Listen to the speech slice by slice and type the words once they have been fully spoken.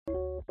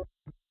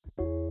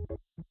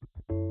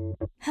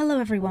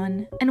Hello,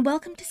 everyone, and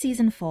welcome to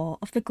Season 4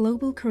 of the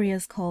Global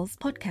Careers Calls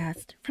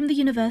podcast from the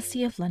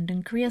University of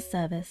London Careers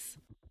Service.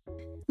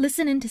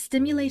 Listen in to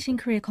stimulating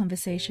career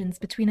conversations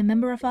between a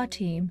member of our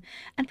team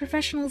and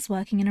professionals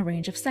working in a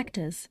range of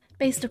sectors,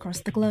 based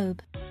across the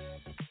globe.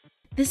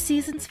 This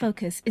season's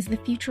focus is the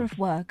future of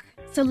work,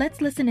 so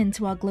let's listen in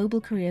to our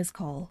Global Careers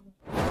Call.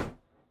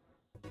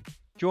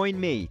 Join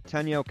me,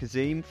 Tanyel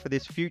Kazim, for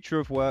this Future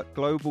of Work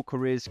Global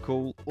Careers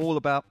Call all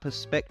about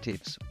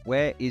perspectives.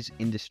 Where is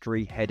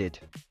industry headed?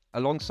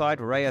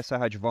 Alongside Rhea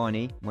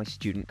Sahajwani, my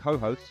student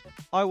co-host,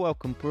 I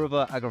welcome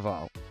Purva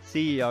Aggarwal,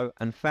 CEO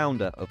and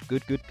founder of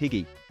Good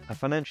Piggy, a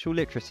financial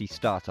literacy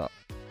startup.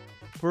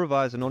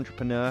 Purva is an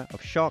entrepreneur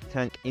of Shark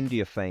Tank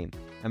India fame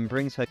and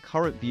brings her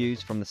current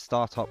views from the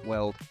startup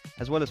world,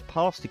 as well as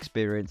past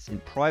experience in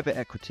private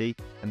equity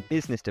and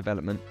business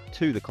development,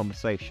 to the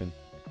conversation.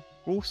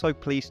 We're also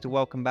pleased to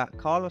welcome back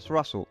Carlos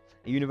Russell,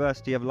 a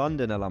University of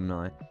London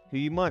alumni, who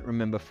you might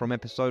remember from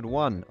episode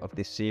 1 of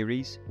this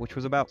series, which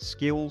was about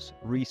skills,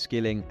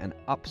 reskilling and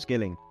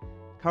upskilling.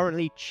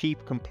 Currently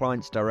Chief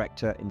Compliance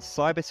Director in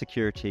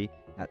Cybersecurity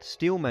at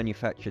steel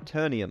manufacturer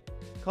Ternium,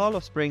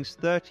 Carlos brings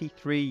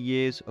 33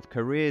 years of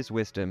careers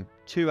wisdom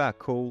to our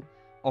call,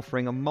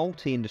 offering a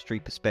multi-industry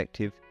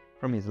perspective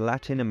from his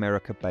Latin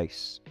America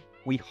base.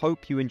 We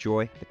hope you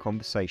enjoy the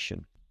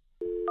conversation.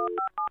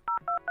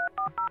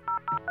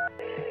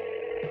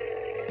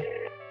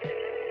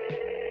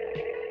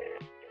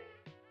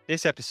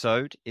 This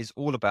episode is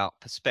all about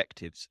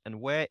perspectives and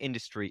where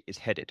industry is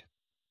headed.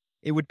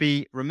 It would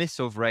be remiss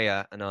of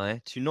Rhea and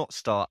I to not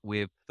start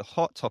with the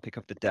hot topic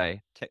of the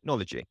day,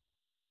 technology.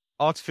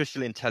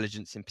 Artificial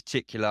intelligence in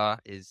particular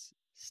is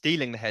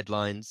stealing the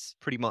headlines,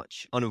 pretty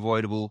much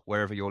unavoidable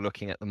wherever you're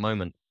looking at the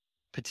moment,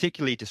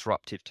 particularly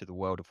disruptive to the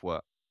world of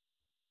work.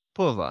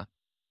 Purva,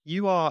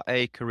 you are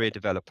a career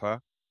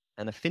developer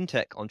and a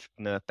fintech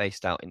entrepreneur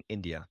based out in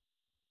India.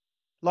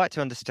 I'd like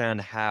to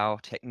understand how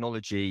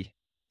technology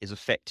is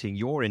affecting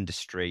your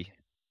industry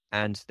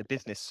and the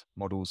business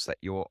models that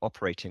you're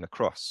operating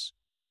across.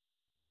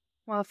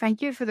 Well,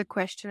 thank you for the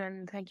question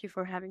and thank you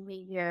for having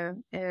me here.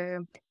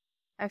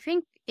 I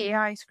think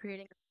AI is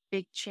creating a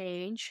big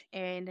change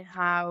in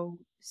how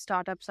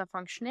startups are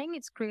functioning.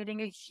 It's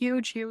creating a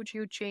huge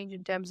change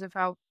in terms of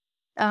how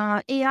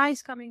AI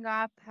is coming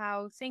up,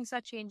 how things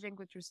are changing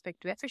with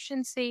respect to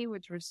efficiency,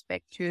 with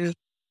respect to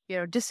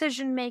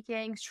decision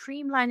making,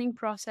 streamlining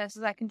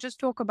processes. I can just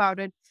talk about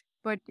it,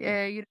 but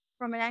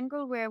from an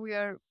angle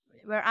where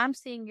I'm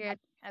seeing it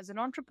as an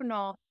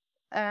entrepreneur,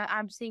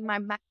 I'm seeing my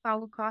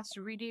manpower costs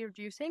really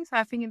reducing. So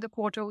I think in the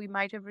quarter, we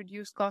might have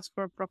reduced costs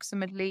for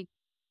approximately,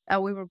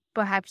 we were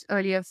perhaps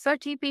earlier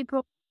 30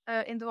 people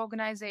in the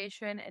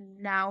organization and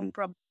now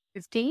probably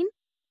 15.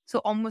 So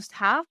almost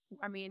half.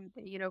 I mean,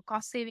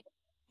 cost saving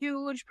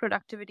huge,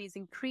 productivity is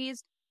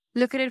increased.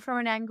 Look at it from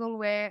an angle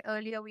where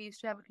earlier we used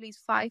to have at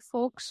least 5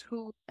 folks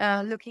who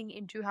looking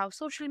into how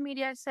social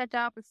media is set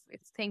up,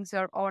 if things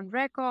are on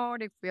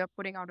record, if we are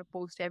putting out a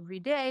post every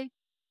day.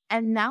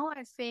 And now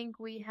I think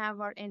we have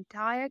our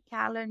entire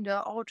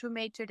calendar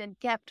automated and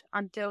kept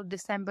until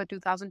December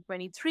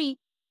 2023.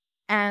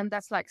 And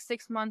that's like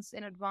 6 months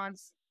in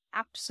advance,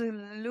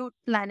 absolute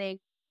planning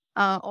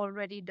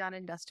already done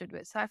and dusted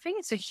with. So I think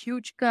it's a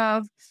huge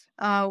curve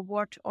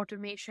what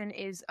automation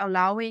is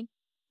allowing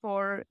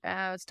for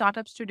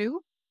startups to do.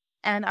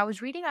 And I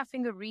was reading, I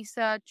think, a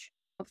research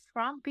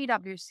from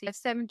PwC.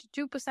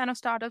 72% of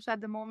startups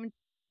at the moment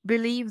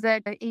believe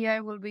that AI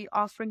will be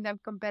offering them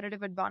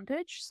competitive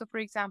advantage. So, for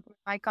example,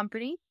 my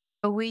company,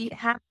 we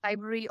have a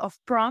library of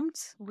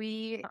prompts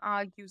we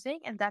are using,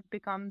 and that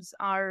becomes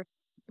our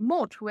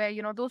moat where,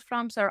 those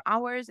prompts are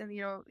ours and,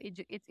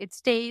 it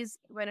stays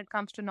when it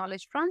comes to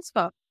knowledge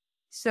transfer.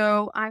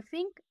 So I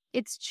think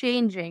it's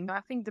changing.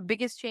 I think the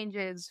biggest change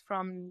is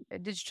from a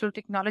digital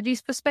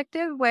technologies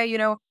perspective where,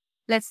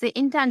 let's say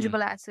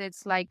intangible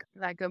assets like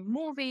a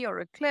movie or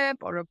a clip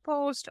or a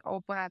post or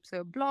perhaps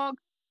a blog.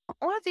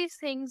 All of these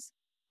things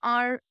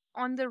are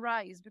on the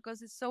rise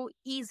because it's so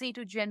easy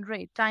to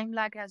generate. Time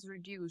lag has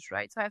reduced,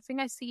 right? So I think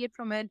I see it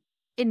from an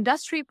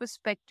industry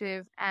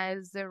perspective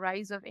as the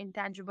rise of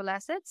intangible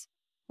assets,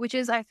 which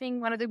is, I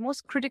think, one of the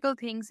most critical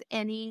things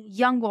any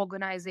young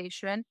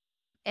organization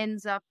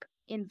ends up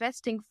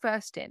investing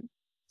first in.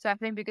 So I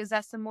think because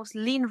that's the most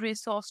lean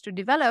resource to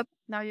develop,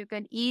 now you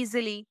can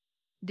easily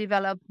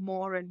develop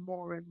more and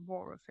more and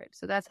more of it.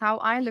 So that's how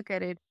I look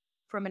at it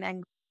from an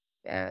angle,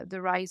 the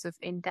rise of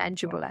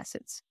intangible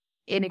assets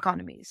in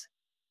economies.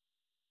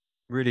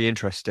 Really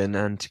interesting,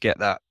 and to get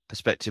that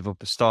perspective of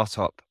the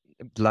startup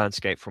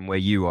landscape from where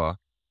you are.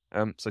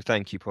 So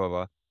thank you,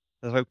 Purva.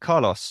 So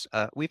Carlos,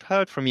 we've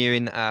heard from you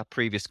in our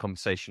previous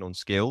conversation on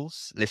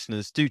skills.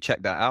 Listeners, do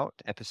check that out,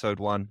 episode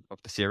 1 of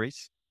the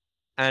series.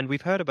 And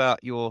we've heard about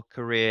your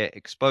career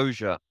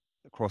exposure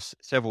across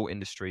several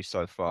industries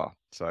so far.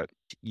 So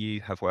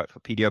you have worked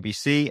for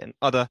PwC and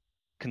other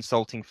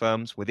consulting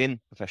firms within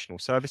professional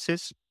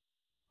services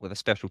with a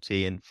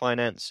specialty in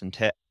finance and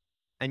tech.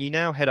 And you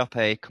now head up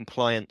a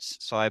compliance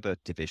cyber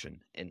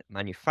division in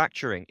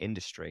manufacturing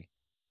industry.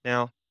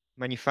 Now,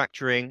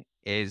 manufacturing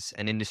is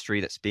an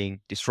industry that's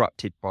being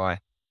disrupted by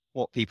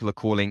what people are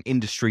calling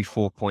Industry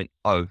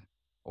 4.0,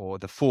 or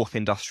the fourth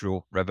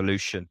industrial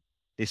revolution.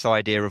 This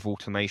idea of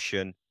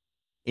automation,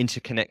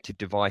 interconnected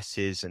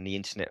devices, and the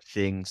Internet of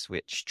Things,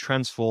 which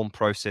transform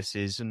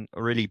processes and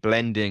are really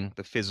blending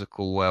the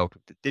physical world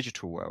with the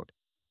digital world.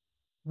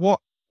 What,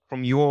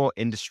 from your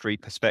industry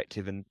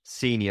perspective and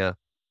senior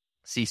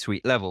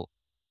C-suite level,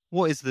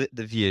 what is the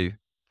view,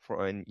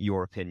 in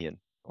your opinion,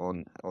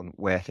 on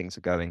where things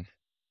are going?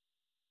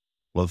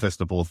 Well,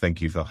 first of all,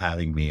 thank you for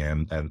having me,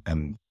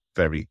 and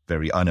very,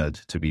 very honored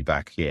to be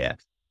back here.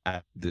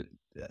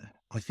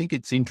 I think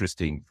it's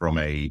interesting from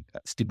a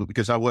steel,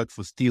 because I work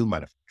for steel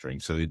manufacturing,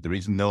 so there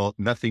is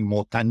nothing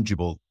more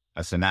tangible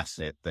as an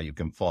asset that you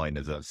can find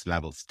as a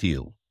slab of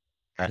steel.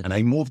 And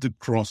I moved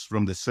across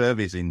from the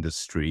service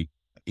industry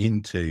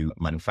into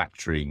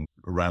manufacturing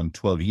around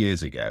 12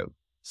 years ago.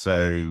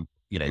 So,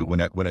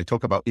 when I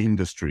talk about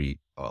industry,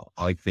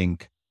 I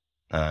think,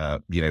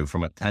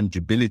 from a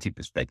tangibility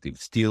perspective,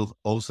 steel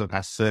also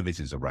has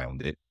services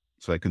around it.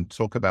 So I can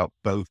talk about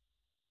both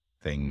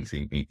things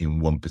in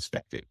one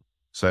perspective.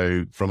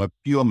 So from a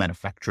pure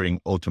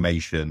manufacturing,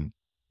 automation,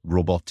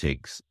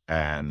 robotics,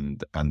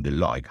 and the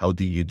like, how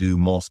do you do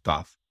more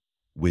stuff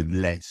with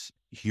less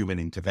human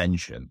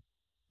intervention?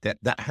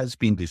 That has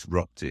been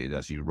disrupted,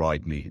 as you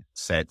rightly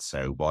said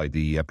so, by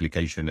the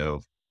application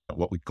of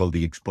what we call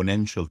the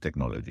exponential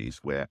technologies,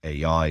 where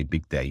AI,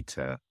 big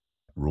data,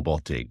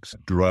 robotics,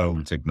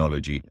 drone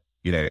technology,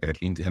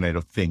 Internet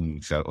of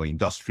Things, or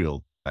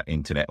industrial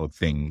Internet of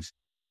Things,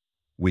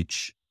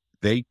 which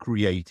they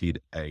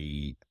created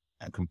a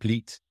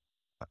complete,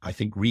 I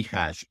think,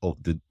 rehash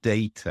of the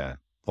data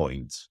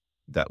points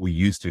that we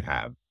used to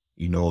have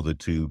in order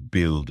to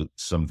build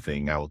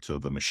something out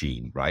of a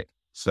machine, right?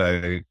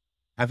 So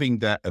having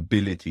that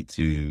ability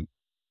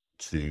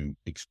to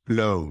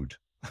explode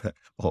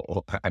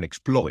and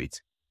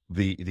exploit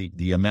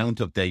the amount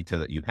of data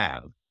that you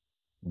have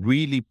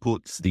really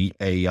puts the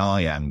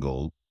AI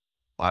angle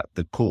at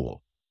the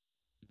core.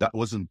 That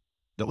wasn't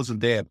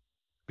there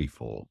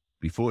before.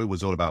 Before, it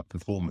was all about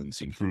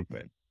performance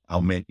improvement. How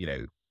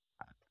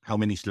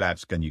many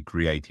slabs can you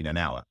create in an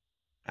hour?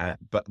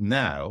 But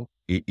now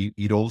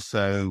it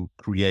also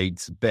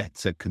creates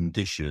better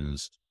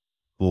conditions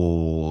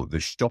for the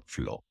shop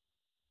floor.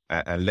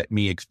 And let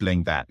me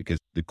explain that, because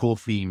the core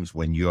themes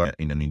when you're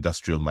in an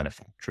industrial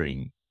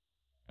manufacturing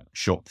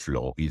shop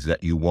floor is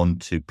that you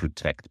want to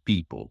protect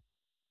people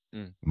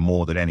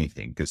more than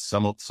anything, because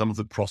some of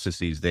the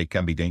processes, they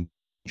can be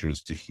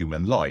dangerous to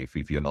human life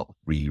if you're not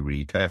really,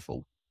 really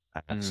careful.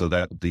 So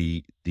that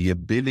the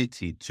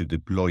ability to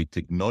deploy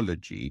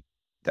technology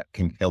that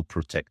can help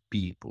protect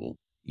people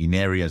in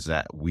areas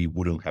that we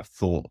wouldn't have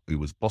thought it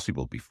was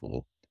possible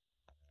before.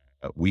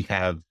 We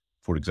have,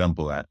 for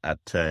example,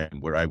 at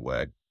Turn, where I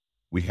work,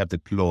 we have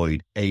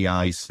deployed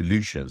AI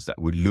solutions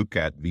that would look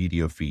at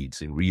video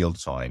feeds in real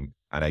time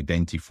and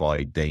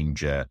identify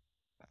danger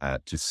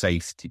to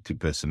safety, to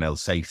personnel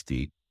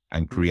safety,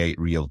 and create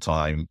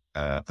real-time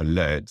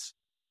alerts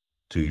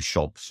to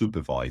shop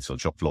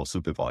floor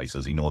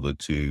supervisors in order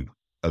to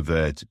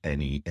avert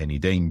any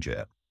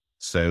danger.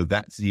 So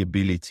that's the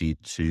ability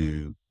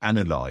to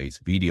analyze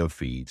video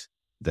feeds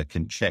that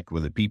can check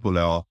whether people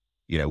are,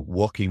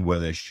 walking where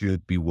they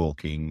should be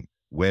walking,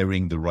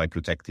 wearing the right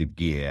protective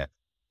gear,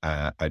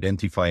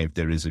 identify if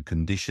there is a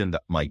condition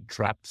that might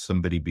trap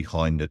somebody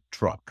behind a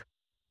truck,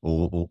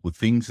 or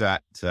things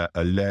that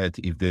alert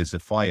if there's a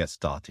fire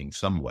starting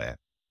somewhere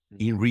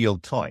in real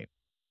time.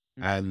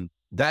 And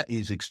that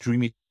is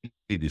extremely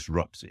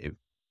disruptive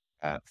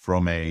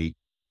from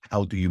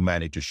how do you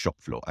manage a shop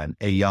floor? And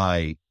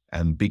AI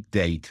and big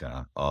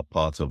data are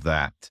part of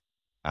that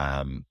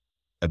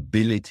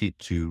ability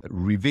to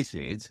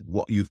revisit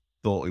what you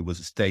thought it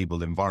was a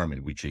stable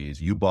environment, which is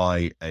you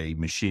buy a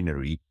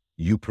machinery,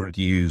 you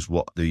produce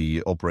what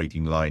the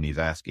operating line is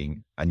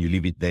asking, and you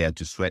leave it there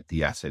to sweat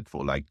the asset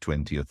for like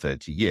 20 or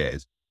 30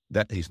 years.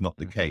 That is not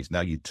the case.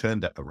 Now you turn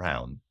that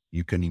around,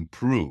 you can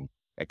improve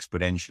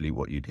exponentially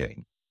what you're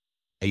doing.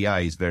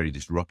 AI is very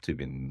disruptive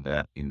in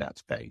that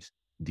space.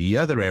 The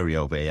other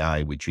area of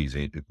AI, which is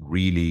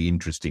really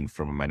interesting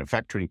from a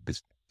manufacturing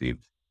perspective,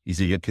 is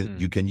that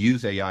you can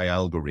use AI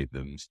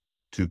algorithms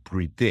to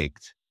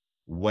predict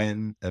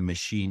when a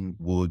machine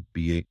would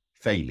be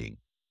failing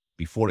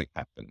before it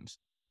happens.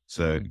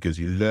 So because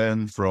you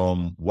learn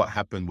from what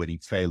happened when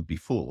it failed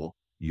before,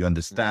 you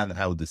understand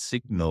how the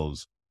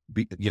signals,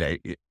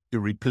 it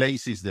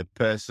replaces the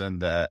person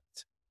that,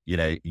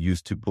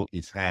 used to put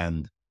his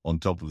hand on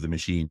top of the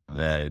machine,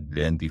 the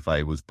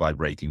identifier was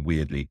vibrating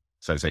weirdly.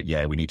 So I said,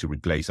 yeah, we need to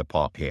replace a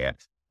part here.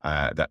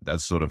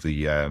 That's sort of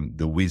the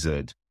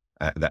wizard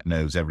that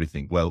knows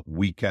everything. Well,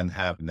 we can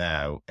have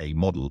now a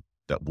model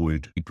that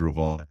would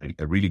provide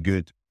a really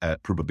good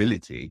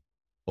probability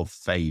of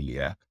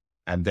failure.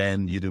 And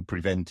then you do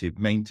preventive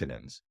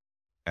maintenance.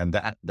 And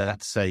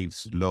that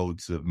saves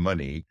loads of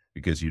money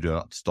because you do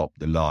not stop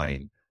the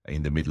line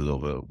in the middle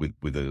of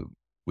with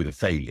a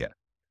failure,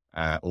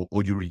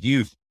 or you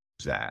reduce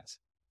that.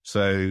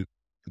 So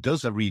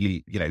those are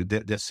really,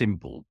 they're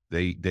simple.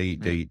 They're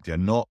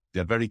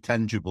very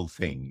tangible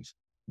things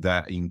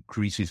that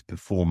increases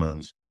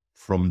performance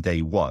from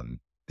day one.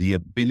 The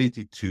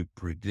ability to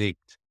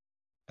predict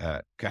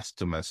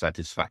customer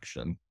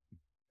satisfaction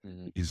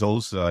is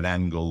also an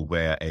angle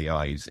where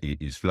AI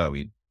is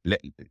flowing.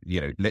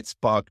 Let's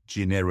park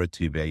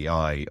generative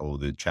AI or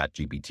the chat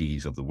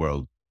GPTs of the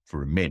world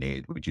for a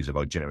minute, which is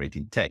about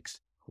generating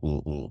text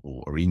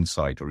or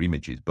insight or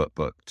images. But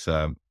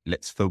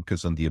let's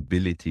focus on the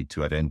ability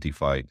to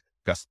identify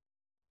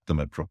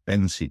customer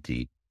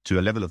propensity to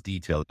a level of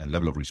detail and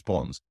level of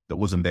response that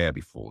wasn't there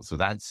before. So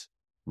that's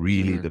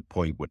really the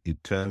point where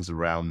it turns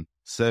around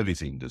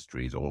service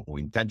industries or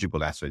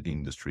intangible asset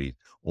industries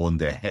on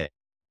their head,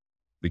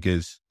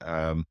 because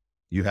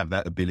you have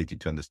that ability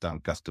to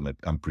understand customer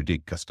and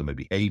predict customer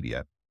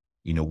behavior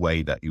in a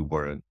way that you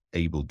weren't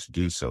able to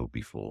do so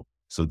before.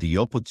 So the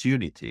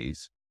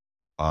opportunities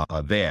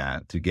are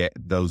there to get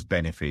those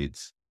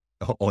benefits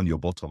on your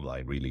bottom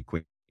line really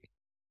quick.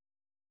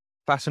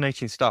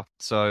 Fascinating stuff.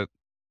 So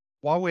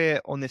while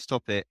we're on this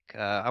topic,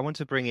 I want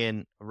to bring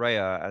in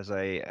Rhea as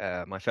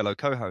my fellow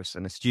co-host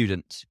and a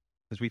student,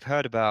 because we've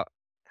heard about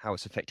how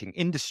it's affecting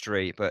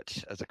industry,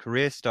 but as a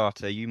career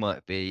starter, you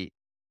might be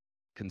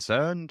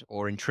concerned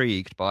or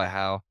intrigued by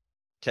how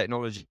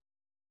technology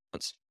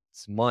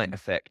might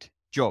affect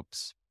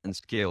jobs and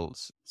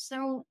skills.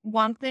 So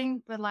one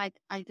thing that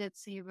I did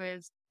see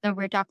was that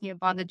we're talking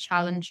about the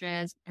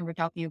challenges and we're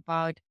talking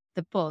about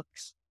the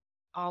books.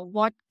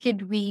 What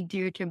could we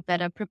do to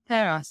better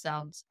prepare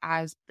ourselves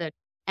as the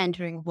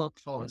entering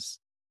workforce,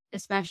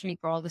 especially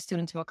for all the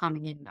students who are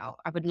coming in now?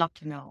 I would love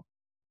to know.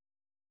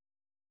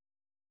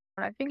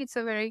 I think it's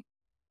a very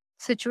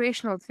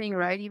situational thing,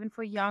 right? Even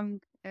for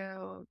young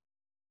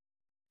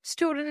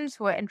students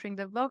who are entering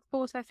the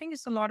workforce, I think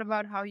it's a lot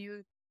about how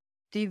you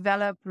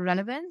develop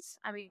relevance.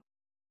 I mean,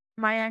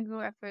 my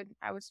angle effort,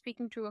 I was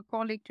speaking to a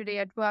colleague today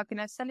at work and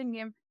I was telling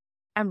him,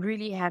 I'm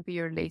really happy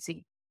you're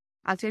lazy.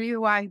 I'll tell you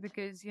why,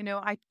 because,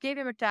 I gave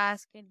him a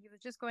task and he was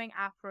just going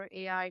after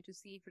AI to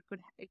see if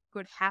it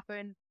could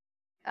happen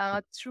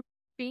through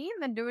team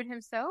and do it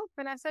himself.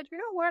 And I said, you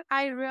know what?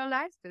 I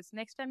realized this.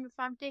 Next time, if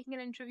I'm taking an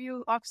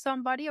interview of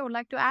somebody, I would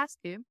like to ask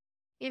him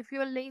if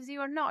you're lazy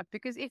or not,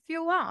 because if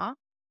you are,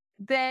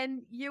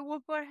 then you will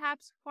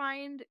perhaps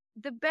find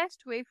the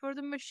best way for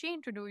the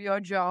machine to do your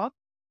job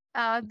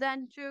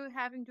than to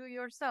having to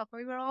yourself.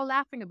 We were all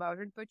laughing about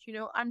it, but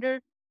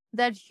under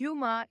that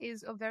humor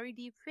is a very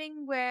deep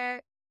thing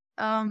where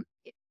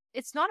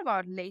it's not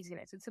about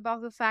laziness. It's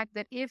about the fact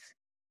that if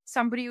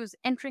somebody who's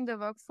entering the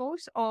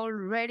workforce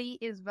already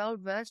is well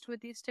versed with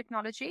these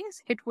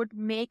technologies, it would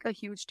make a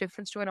huge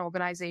difference to an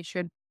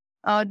organization.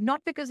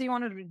 Not because they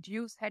want to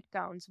reduce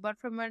headcounts, but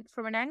from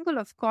an angle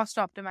of cost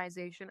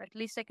optimization. At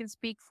least I can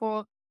speak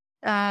for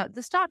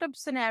the startup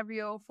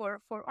scenario.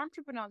 For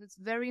entrepreneurs, it's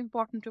very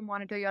important to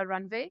monitor your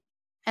runway,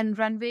 and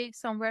runway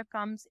somewhere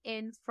comes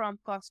in from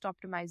cost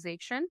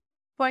optimization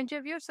point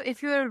of view. So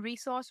if you're a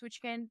resource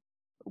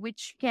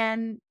which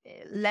can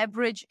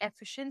leverage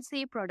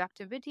efficiency,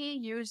 productivity,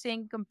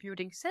 using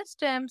computing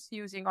systems,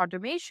 using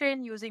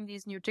automation, using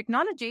these new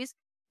technologies,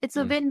 it's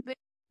a win-win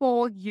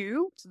for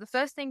you. So the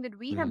first thing that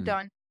we have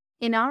done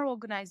in our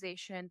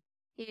organization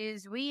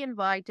is we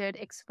invited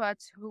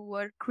experts who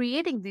were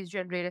creating these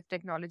generative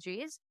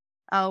technologies.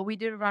 We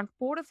did around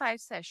 4 to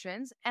 5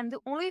 sessions, and the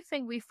only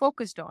thing we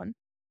focused on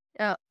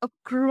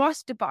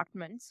across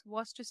departments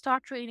was to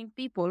start training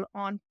people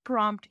on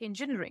prompt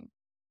engineering.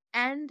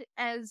 And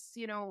as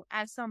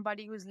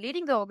somebody who's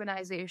leading the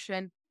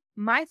organization,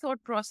 my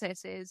thought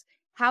process is,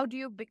 how do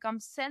you become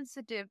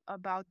sensitive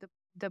about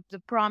the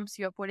prompts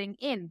you're putting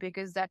in?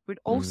 Because that would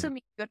also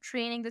mean you're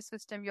training the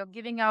system, you're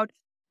giving out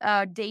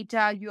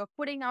data, you're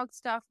putting out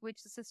stuff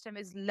which the system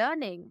is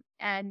learning.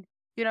 And,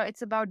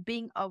 it's about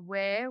being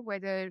aware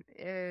whether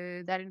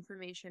that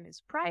information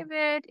is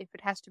private, if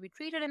it has to be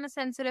treated in a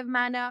sensitive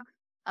manner,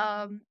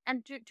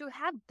 and to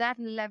have that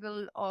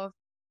level of,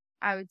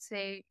 I would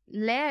say,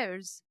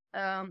 layers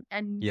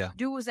and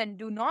do's and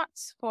do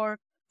nots for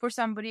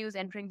somebody who's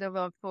entering the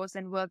workforce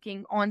and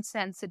working on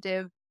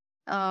sensitive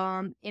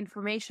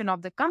information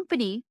of the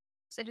company.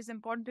 So it is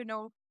important to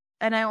know,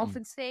 and I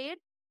often say it,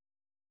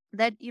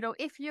 that,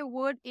 if you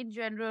would in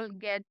general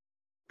get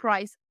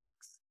price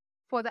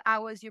for the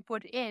hours you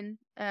put in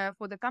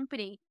for the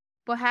company,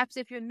 perhaps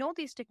if you know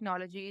these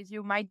technologies,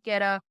 you might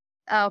get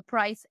a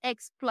price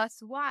X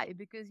plus Y,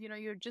 because,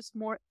 you're just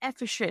more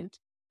efficient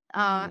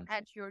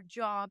at your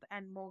job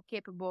and more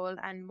capable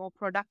and more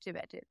productive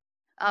at it.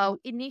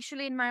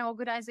 Initially in my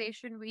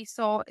organization, we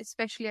saw,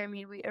 especially,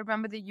 we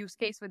remember the use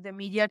case with the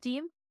media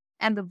team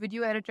and the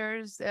video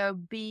editors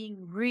being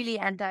really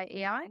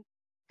anti-AI.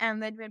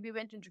 And then when we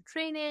went into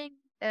training,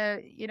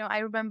 I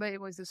remember it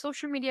was the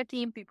social media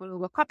team, people who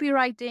were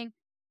copywriting,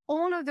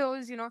 all of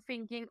those,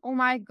 thinking, oh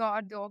my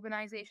God, the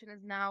organization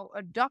is now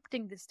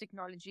adopting this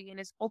technology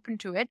and is open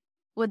to it.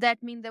 Would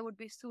that mean they would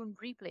be soon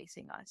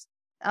replacing us?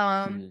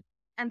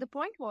 And the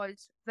point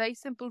was very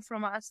simple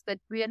from us, that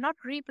we are not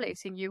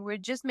replacing you. We're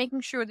just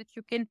making sure that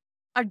you can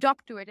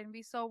adopt to it. And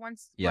we saw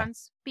once Yeah.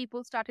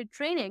 people started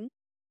training,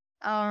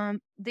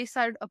 they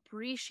started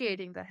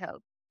appreciating the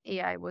help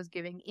AI was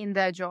giving in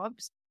their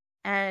jobs.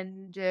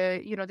 And,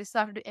 they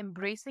started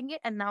embracing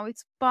it. And now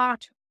it's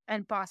part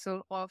and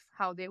parcel of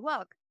how they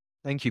work.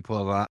 Thank you,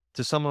 Purva.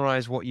 To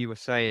summarize what you were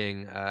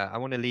saying, I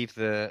want to leave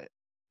the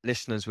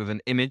listeners with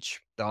an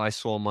image that I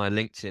saw on my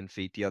LinkedIn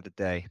feed the other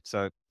day.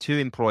 So, two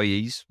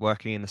employees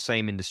working in the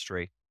same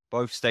industry,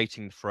 both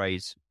stating the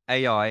phrase,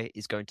 AI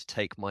is going to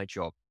take my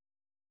job.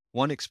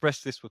 One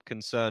expressed this with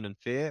concern and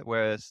fear,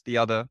 whereas the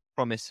other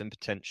promise and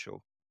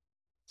potential.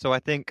 So I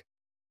think,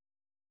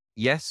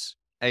 yes,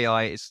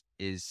 AI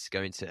is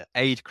going to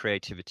aid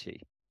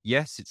creativity.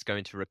 Yes, it's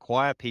going to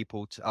require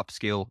people to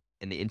upskill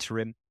in the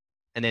interim.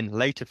 And then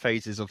later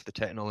phases of the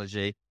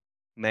technology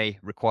may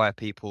require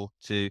people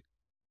to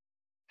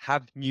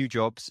have new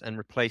jobs and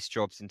replace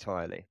jobs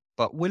entirely.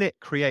 But will it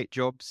create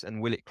jobs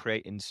and will it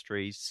create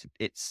industries?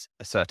 It's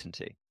a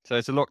certainty. So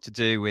it's a lot to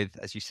do with,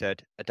 as you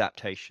said,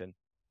 adaptation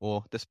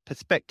or the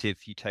perspective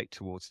you take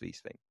towards these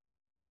things.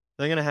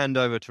 So I'm going to hand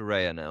over to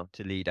Rhea now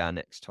to lead our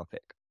next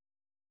topic.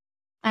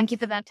 Thank you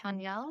for that,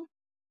 Tanya.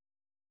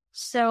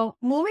 So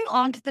moving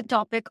on to the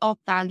topic of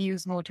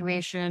values,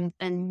 motivation,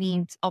 and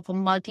needs of a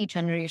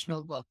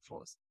multi-generational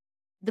workforce.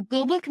 The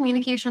Global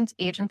Communications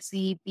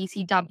Agency,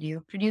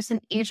 BCW, produced an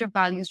Age of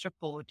Values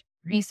report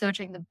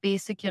researching the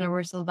basic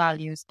universal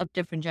values of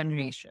different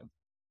generations.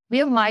 We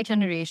have my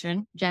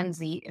generation, Gen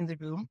Z, in the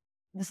room.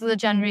 This is a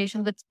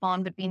generation that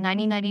spawned between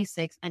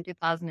 1996 and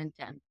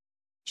 2010.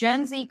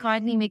 Gen Z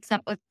currently makes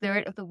up a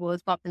third of the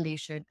world's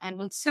population and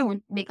will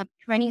soon make up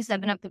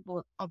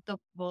 27% of the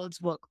world's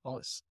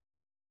workforce.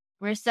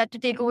 We're set to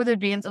take over the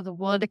reins of the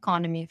world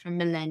economy from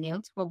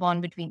millennials who were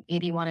born between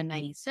 81 and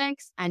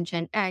 96 and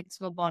Gen X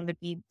who were born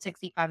between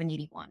 65 and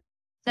 81.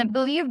 So I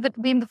believe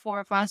between the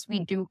four of us, we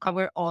do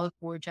cover all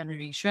four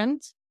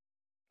generations.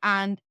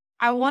 And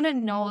I want to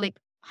know,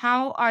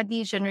 how are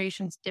these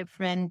generations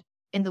different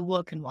in the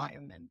work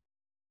environment?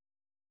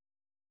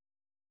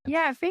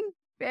 Yeah, I think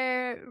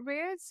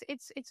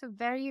it's a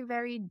very,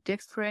 very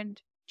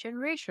different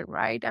generation,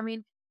 right? I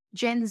mean,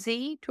 Gen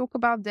Z, talk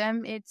about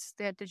them,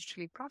 they're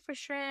digitally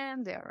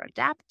proficient, they're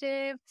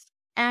adaptive,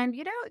 and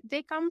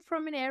they come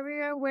from an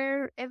area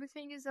where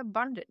everything is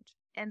abundant.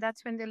 And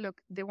that's when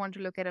they want to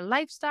look at a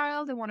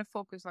lifestyle, they want to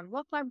focus on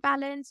work-life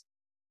balance.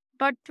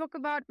 But talk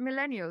about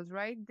millennials,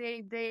 right?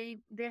 They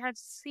have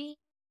seen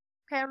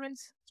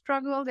parents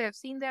struggle, they have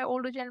seen their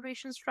older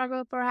generation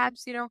struggle,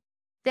 perhaps,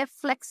 they're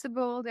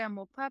flexible, they're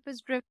more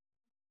purpose-driven,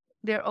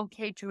 they're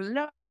okay to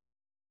learn.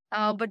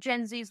 But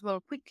Gen Zs will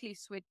quickly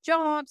switch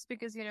jobs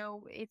because,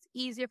 it's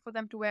easier for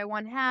them to wear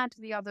one hat,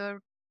 the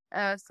other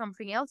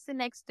something else the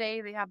next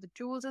day. They have the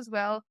tools as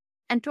well.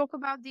 And talk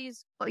about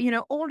these,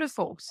 older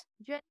folks.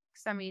 Gen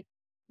X, I mean,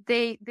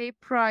 they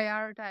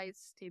prioritize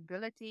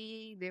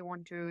stability. They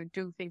want to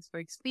do things for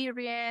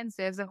experience.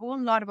 There's a whole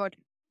lot about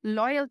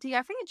loyalty.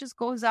 I think it just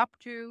goes up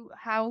to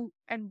how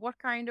and what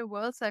kind of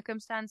world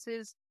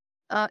circumstances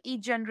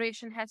each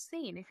generation has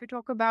seen. If you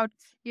talk about,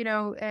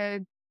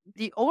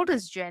 the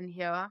oldest gen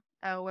here,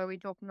 where we're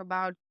talking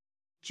about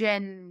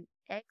Gen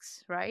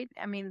X, right?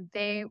 I mean,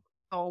 they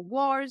saw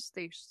wars,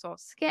 they saw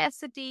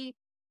scarcity.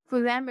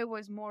 For them, it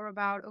was more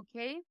about,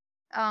 okay,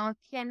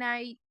 can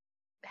I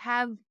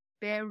have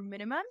bare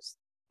minimums,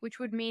 which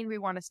would mean we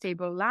want a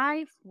stable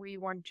life. We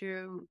want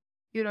to,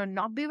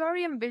 not be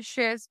very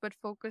ambitious, but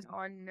focus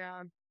on,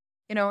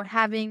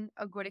 having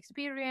a good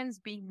experience,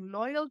 being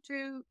loyal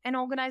to an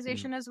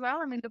organization as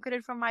well. I mean, look at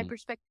it from my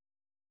perspective.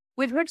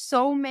 We've heard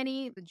so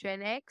many, the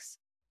Gen X,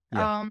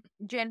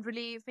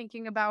 generally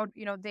thinking about,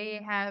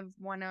 they have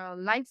won a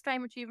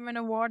lifetime achievement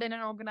award in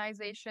an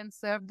organization,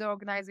 served the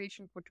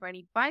organization for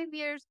 25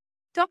 years.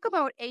 Talk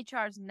about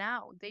HRs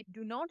now. They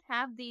do not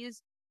have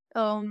these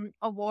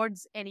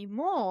awards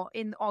anymore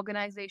in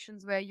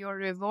organizations where you're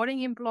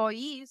rewarding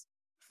employees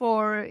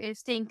for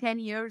staying 10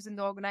 years in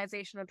the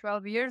organization or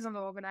 12 years in the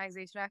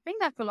organization. I think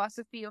that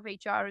philosophy of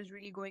HR is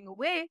really going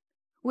away.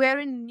 We're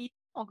in new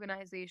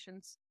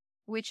organizations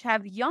which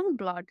have young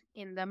blood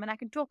in them. And I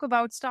can talk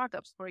about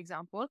startups, for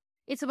example.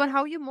 It's about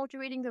how you're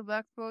motivating the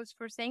workforce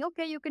for saying,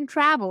 okay, you can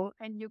travel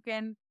and you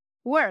can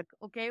work.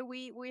 Okay,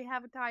 we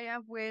have a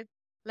tie-up with,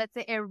 let's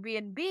say,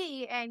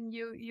 Airbnb, and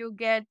you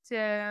get,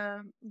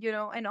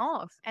 an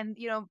off. And,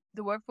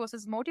 the workforce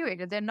is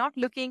motivated. They're not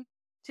looking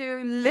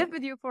to live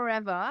with you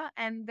forever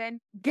and then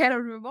get a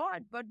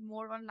reward, but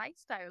more on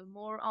lifestyle,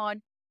 more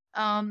on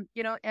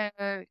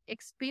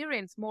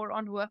experience, more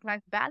on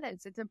work-life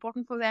balance. It's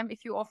important for them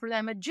if you offer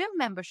them a gym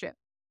membership,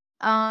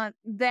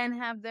 then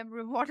have them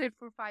rewarded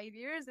for 5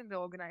 years in the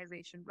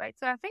organization, right?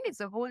 So I think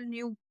it's a whole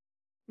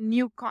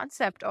new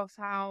concept of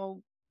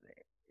how,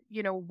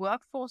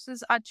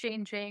 workforces are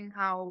changing,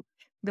 how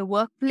the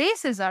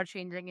workplaces are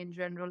changing in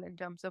general in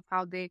terms of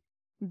how they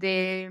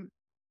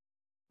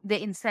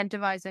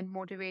incentivize and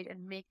motivate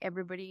and make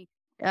everybody,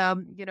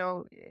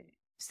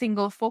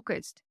 single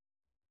focused.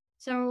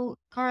 So,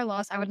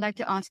 Carlos, I would like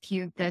to ask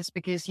you this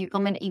because you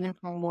come in even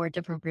from a more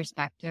different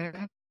perspective.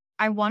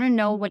 I want to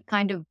know what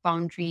kind of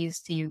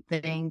boundaries do you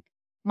think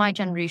my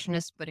generation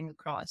is putting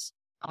across.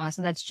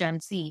 So that's Gen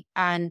Z.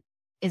 And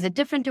is it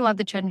different to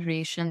other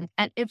generations?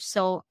 And if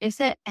so, is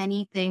there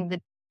anything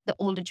that the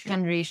older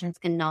generations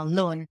can now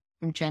learn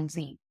from Gen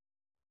Z?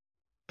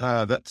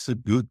 That's a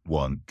good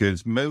one,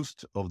 because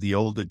most of the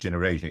older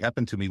generation, it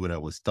happened to me when I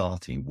was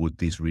starting, would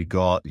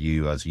disregard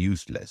you as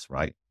useless,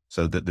 right?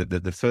 So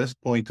the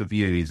first point of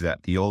view is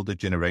that the older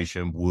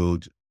generation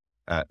would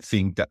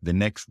think that the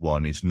next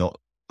one is not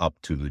up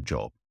to the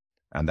job.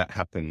 And that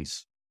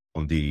happens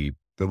on the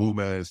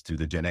boomers to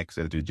the Gen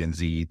Xer to Gen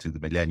Z to the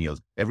millennials.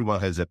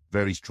 Everyone has a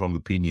very strong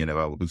opinion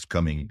about who's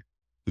coming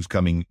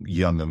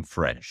young and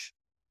fresh.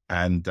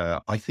 And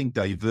I think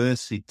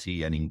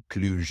diversity and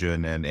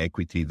inclusion and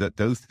equity, that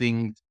those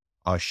things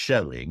are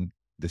showing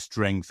the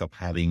strength of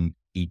having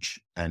each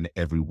and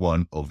every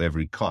one of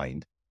every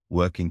kind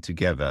working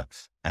together.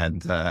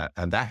 And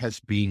that has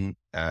been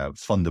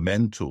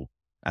fundamental.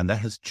 And that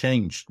has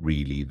changed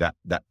really that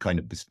kind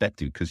of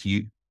perspective, because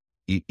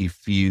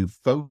if you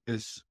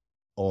focus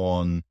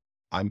on,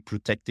 I'm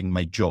protecting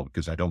my job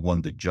because I don't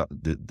want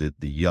the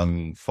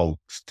young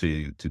folks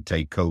to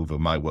take over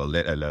my world,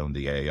 let alone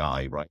the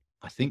AI, right?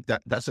 I think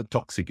that's a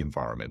toxic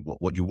environment.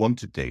 What you want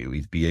to do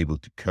is be able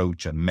to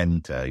coach and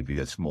mentor if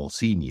you're a small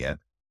senior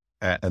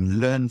and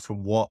learn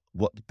from what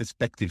the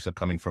perspectives are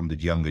coming from the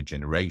younger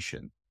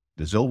generation.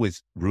 There's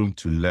always room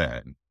to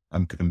learn.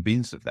 I'm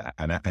convinced of that.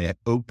 And I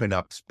open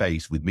up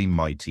space within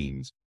my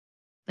teams.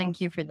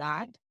 Thank you for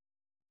that.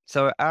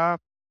 So our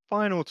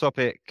final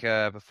topic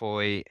before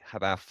we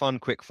have our fun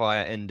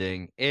quickfire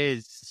ending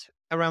is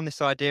around this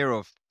idea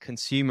of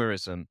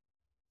consumerism.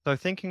 So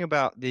thinking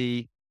about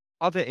the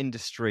other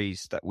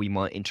industries that we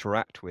might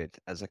interact with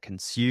as a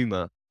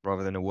consumer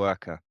rather than a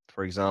worker,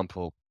 for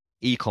example,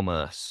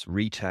 e-commerce,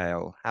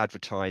 retail,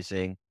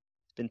 advertising,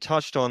 been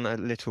touched on a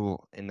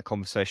little in the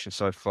conversation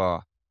so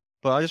far.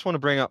 But I just want to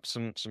bring up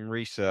some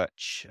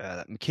research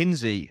that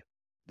McKinsey,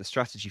 the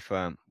strategy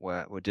firm,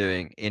 we're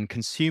doing in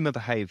consumer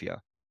behavior,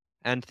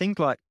 and things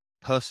like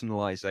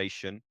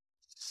personalization,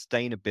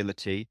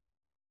 sustainability,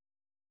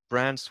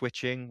 brand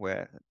switching,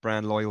 where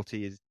brand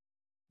loyalty is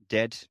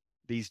dead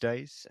these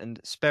days, and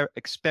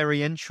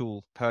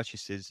experiential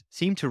purchases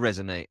seem to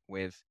resonate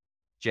with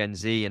Gen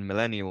Z and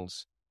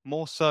millennials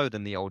more so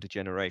than the older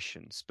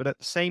generations. But at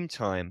the same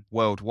time,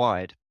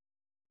 worldwide,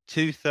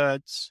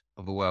 2/3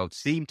 of the world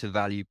seem to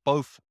value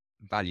both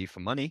value for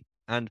money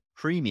and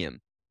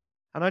premium.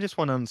 And I just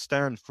want to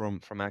understand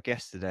from our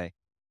guest today,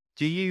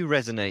 do you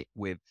resonate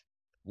with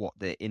what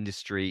the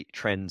industry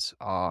trends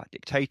are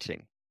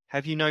dictating?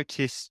 Have you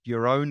noticed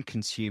your own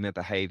consumer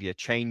behavior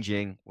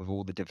changing with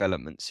all the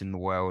developments in the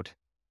world?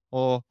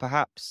 Or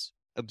perhaps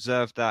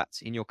observed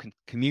that in your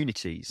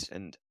communities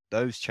and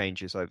those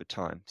changes over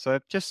time? So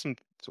just some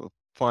sort of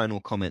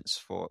final comments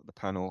for the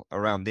panel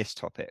around this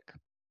topic.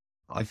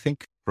 I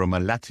think from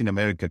a Latin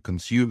America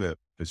consumer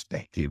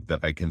perspective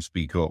that I can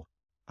speak of,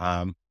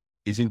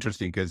 it's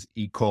interesting because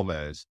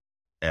e-commerce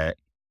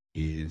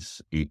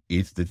is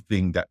the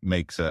thing that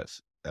makes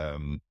us,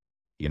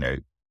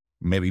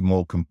 maybe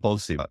more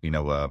compulsive in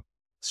our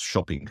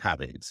shopping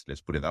habits,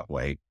 let's put it that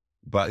way.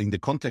 But in the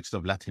context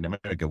of Latin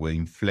America, where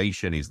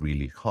inflation is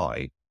really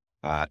high,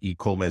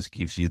 e-commerce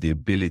gives you the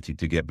ability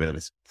to get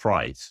best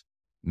price,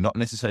 not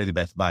necessarily the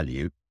best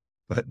value,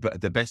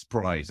 but the best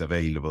price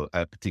available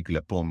at a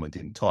particular moment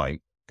in time,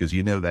 because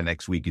you know that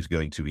next week is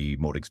going to be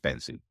more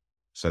expensive.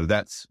 So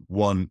that's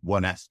one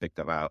aspect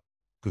about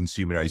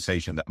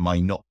consumerization that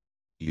might not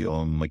be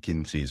on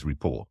McKinsey's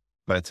report.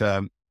 But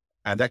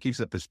and that gives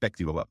a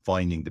perspective about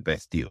finding the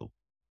best deal.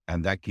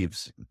 And that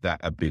gives that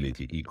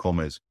ability.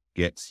 E-commerce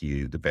gets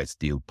you the best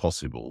deal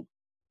possible.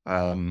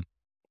 From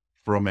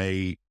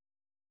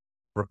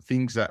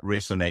things that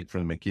resonate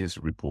from the McKinsey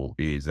report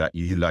is that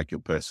you like your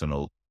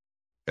personal,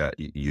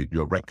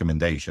 your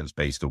recommendations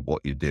based on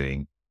what you're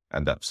doing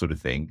and that sort of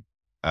thing.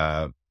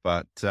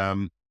 But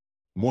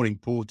more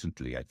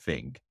importantly, I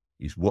think,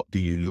 is what do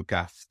you look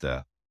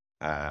after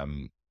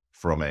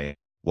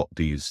what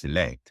do you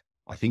select?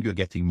 I think you're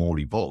getting more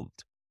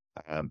evolved.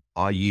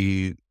 Are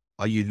you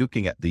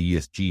looking at the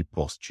ESG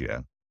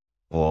posture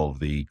of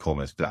the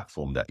e-commerce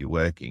platform that you're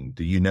working?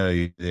 Do you know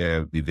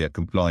if they're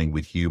complying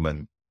with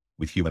human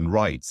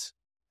rights?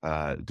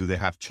 Do they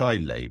have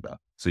child labor?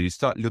 So you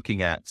start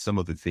looking at some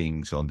of the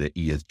things on the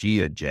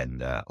ESG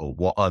agenda, or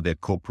what are their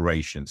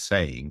corporations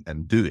saying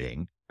and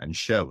doing and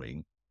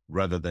showing,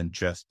 rather than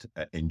just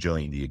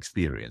enjoying the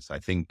experience. I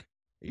think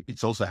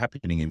it's also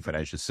happening in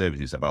financial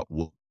services about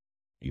what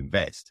you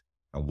invest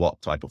and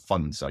what type of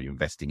funds are you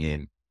investing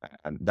in.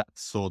 And that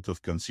sort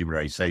of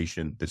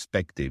consumerization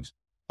perspectives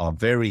are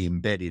very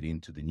embedded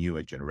into the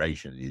newer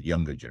generation, the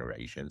younger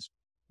generations,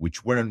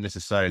 which weren't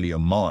necessarily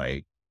on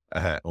my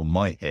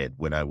head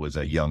when I was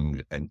a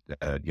young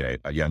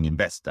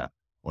investor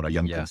or a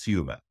young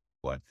consumer.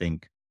 Well, I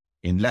think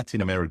in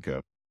Latin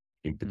America,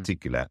 in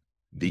particular,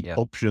 the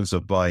options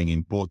of buying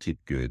imported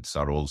goods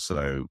are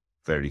also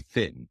very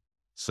thin.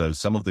 So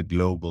some of the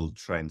global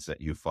trends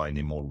that you find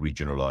in more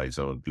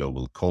regionalized or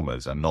global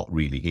commerce are not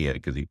really here,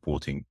 because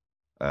importing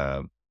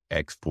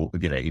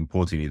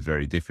is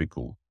very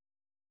difficult.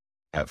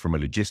 from a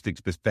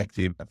logistics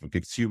perspective, and from a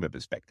consumer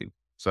perspective.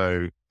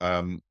 So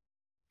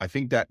I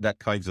think that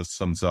kind of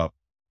sums up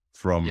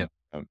from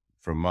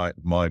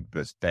my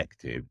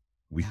perspective.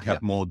 We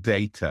have more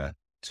data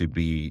to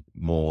be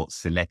more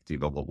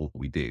selective of what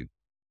we do.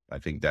 I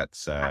think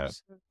that's a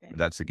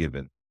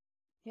given.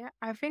 Yeah,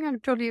 I think I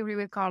totally agree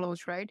with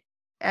Carlos, right?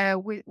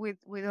 With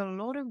a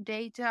lot of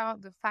data,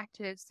 the fact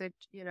is that,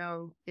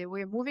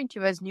 we're moving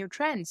towards new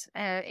trends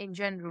in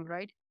general,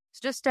 right?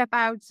 So just step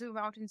out, zoom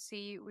out and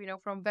see,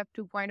 from Web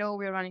 2.0,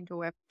 we're running to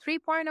Web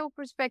 3.0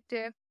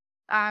 perspective.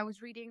 I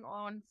was reading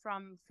on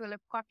from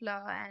Philip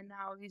Kotler, and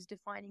now he's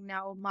defining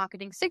now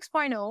marketing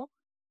 6.0,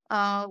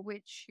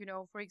 which,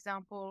 for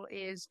example,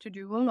 is to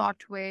do a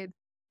lot with,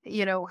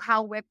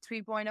 how Web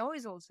 3.0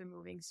 is also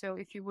moving. So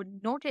if you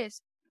would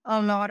notice, a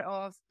lot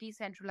of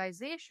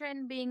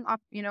decentralization being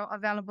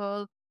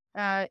available,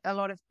 a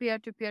lot of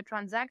peer-to-peer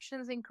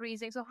transactions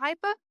increasing. So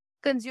hyper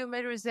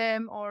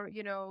consumerism, or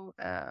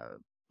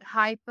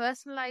high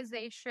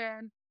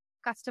personalization,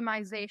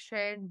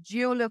 customization,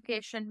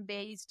 geolocation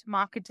based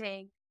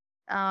marketing,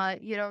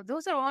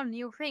 those are all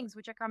new things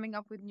which are coming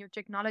up with new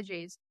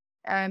technologies.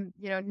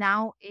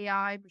 Now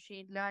AI,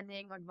 machine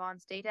learning,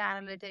 advanced data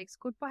analytics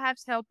could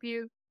perhaps help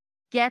you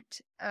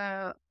get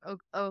a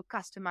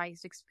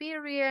customized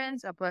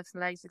experience, a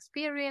personalized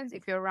experience.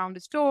 If you're around a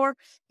store,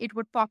 it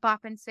would pop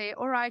up and say,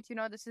 all right,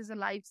 this is a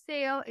live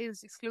sale,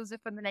 is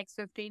exclusive for the next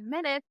 15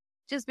 minutes,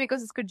 just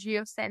because it could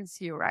geosense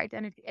you, right?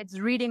 And it's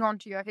reading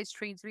onto your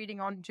history, it's reading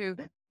onto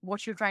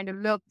what you're trying to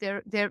look.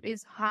 There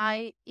is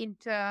high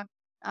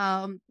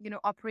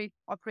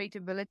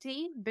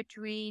operability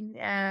between,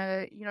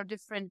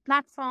 different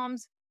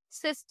platforms,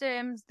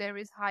 systems. There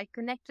is high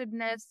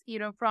connectedness,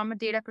 from a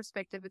data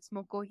perspective, it's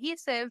more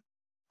cohesive,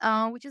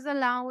 which is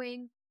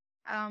allowing,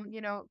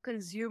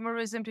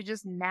 consumerism to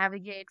just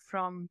navigate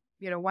from,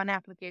 one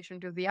application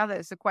to the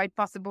other. So quite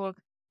possible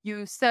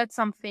you search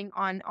something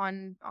on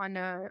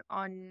a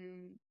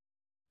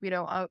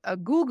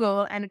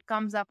Google, and it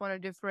comes up on a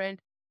different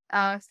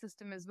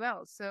system as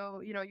well.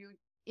 So,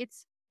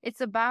 it's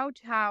about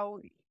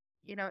how,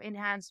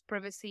 enhanced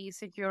privacy,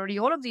 security,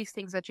 all of these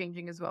things are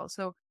changing as well.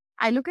 So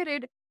I look at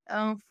it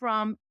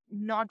from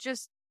not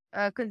just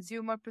a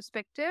consumer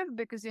perspective,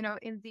 because,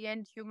 in the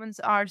end, humans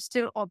are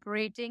still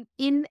operating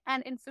in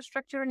an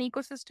infrastructure and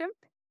ecosystem.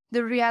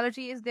 The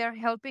reality is they're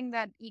helping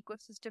that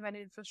ecosystem and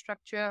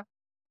infrastructure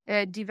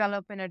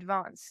develop and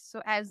advance.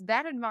 So as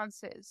that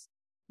advances,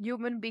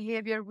 human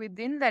behavior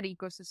within that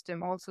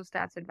ecosystem also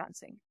starts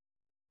advancing.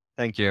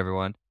 Thank you,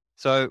 everyone.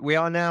 So we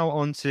are now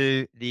on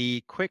to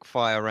the quick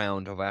fire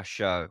round of our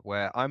show,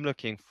 where I'm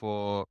looking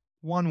for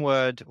one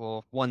word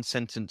or one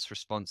sentence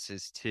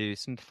responses to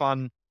some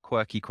fun,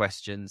 quirky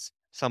questions,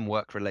 some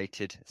work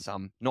related,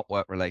 some not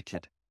work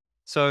related.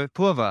 So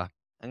Purva,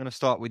 I'm going to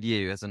start with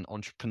you as an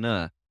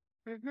entrepreneur.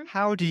 Mm-hmm.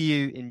 How do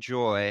you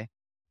enjoy,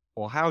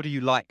 or how do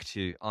you like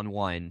to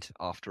unwind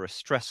after a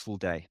stressful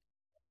day?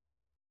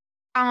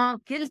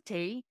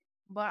 Guilty,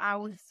 but I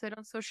will sit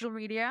on social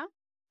media.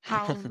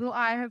 Although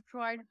I have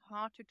tried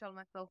hard to tell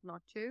myself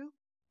not to,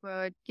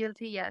 but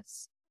guilty,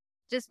 yes.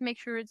 Just make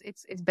sure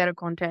it's better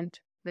content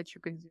that you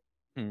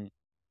consume.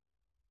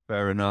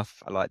 Fair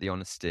enough. I like the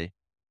honesty.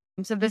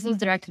 So this is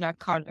directed at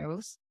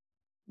Carlos.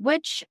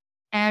 Which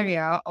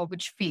area or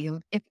which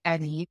field, if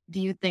any,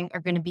 do you think are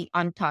going to be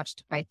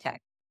untouched by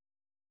tech?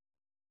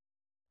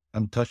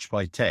 Untouched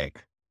by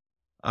tech?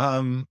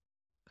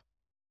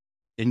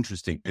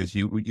 Interesting, because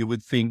you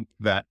would think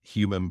that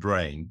human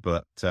brain,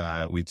 but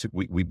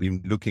we've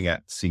been looking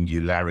at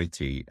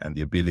singularity and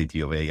the ability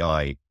of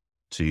AI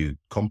to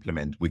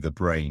complement with the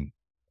brain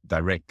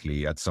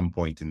directly at some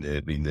point in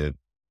the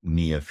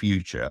near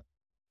future.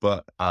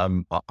 But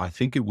I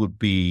think it would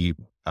be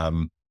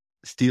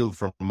still,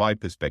 from my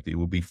perspective, it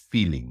will be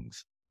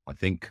feelings. I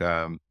think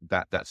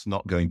that's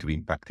not going to be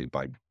impacted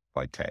by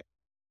tech.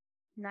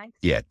 Nice.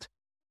 Yet.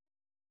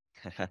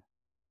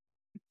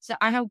 So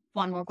I have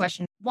one more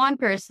question. One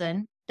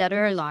person, dead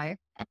or alive,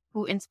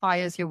 who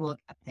inspires your work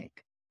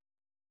ethic?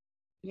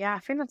 Yeah, I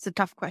think that's a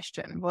tough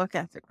question, work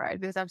ethic, right?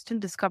 Because I'm still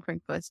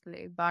discovering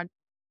personally. But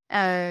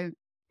I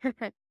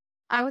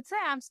would say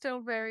I'm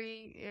still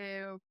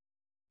very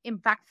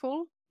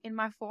impactful in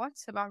my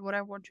thoughts about what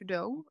I want to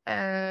do,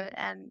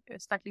 and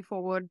slightly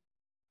forward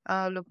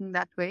looking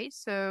that way.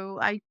 So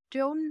I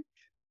don't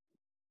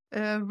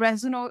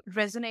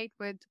resonate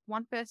with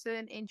one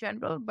person in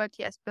general, but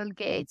yes, Bill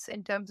Gates,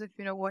 in terms of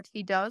what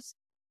he does,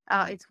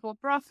 it's for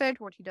profit.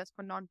 What he does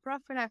for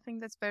non-profit, I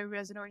think that's very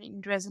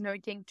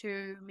resonating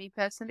to me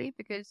personally,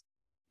 because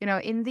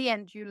in the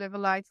end you live a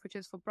life which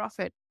is for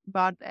profit,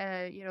 but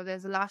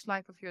there's a last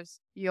life of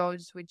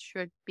yours which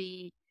should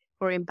be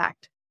for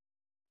impact.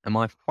 And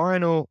my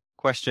final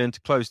question to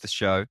close the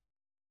show: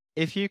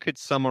 if you could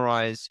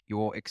summarize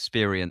your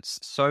experience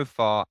so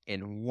far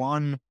in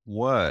one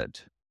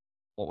word,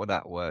 what would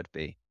that word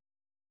be?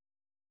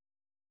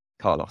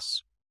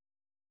 Carlos.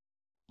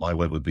 My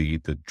word would be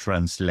the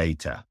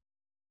translator.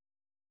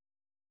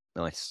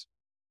 Nice.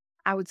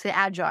 I would say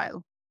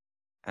agile.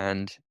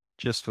 And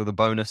just for the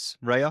bonus,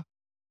 Rhea?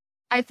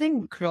 I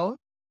think growth.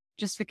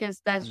 just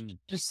because there's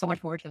just so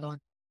much more to learn.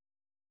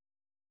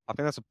 I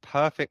think that's a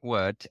perfect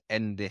word to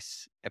end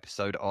this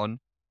episode on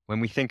when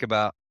we think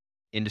about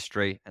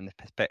industry and the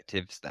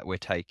perspectives that we're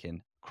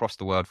taking across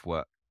the world of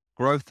work,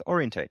 growth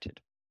orientated.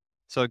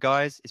 So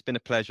guys, it's been a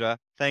pleasure.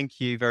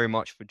 Thank you very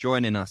much for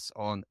joining us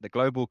on the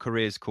Global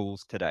Careers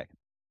Calls today.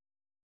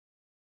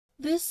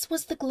 This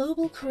was the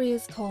Global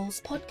Careers Calls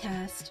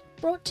podcast,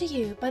 brought to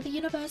you by the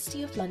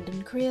University of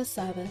London Careers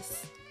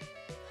Service.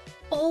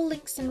 All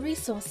links and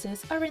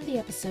resources are in the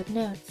episode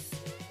notes.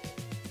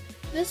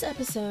 This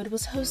episode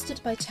was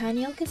hosted by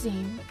Tanyal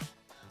Kazim,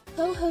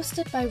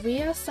 co-hosted by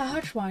Rhea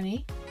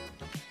Sahajwani,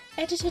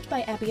 edited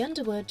by Abby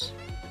Underwood,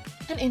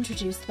 and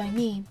introduced by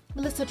me,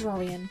 Melissa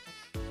Drorian.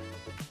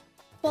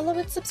 Follow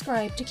and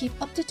subscribe to keep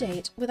up to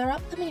date with our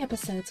upcoming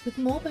episodes with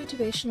more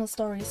motivational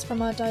stories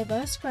from our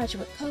diverse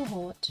graduate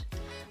cohort,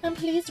 and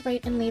please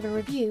rate and leave a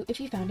review if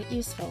you found it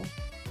useful.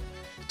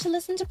 To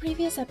listen to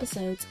previous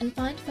episodes and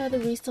find further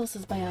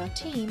resources by our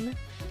team,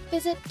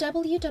 visit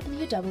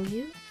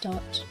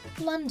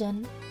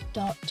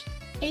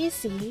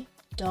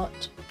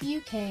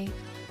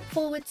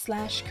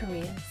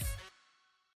www.london.ac.uk/careers.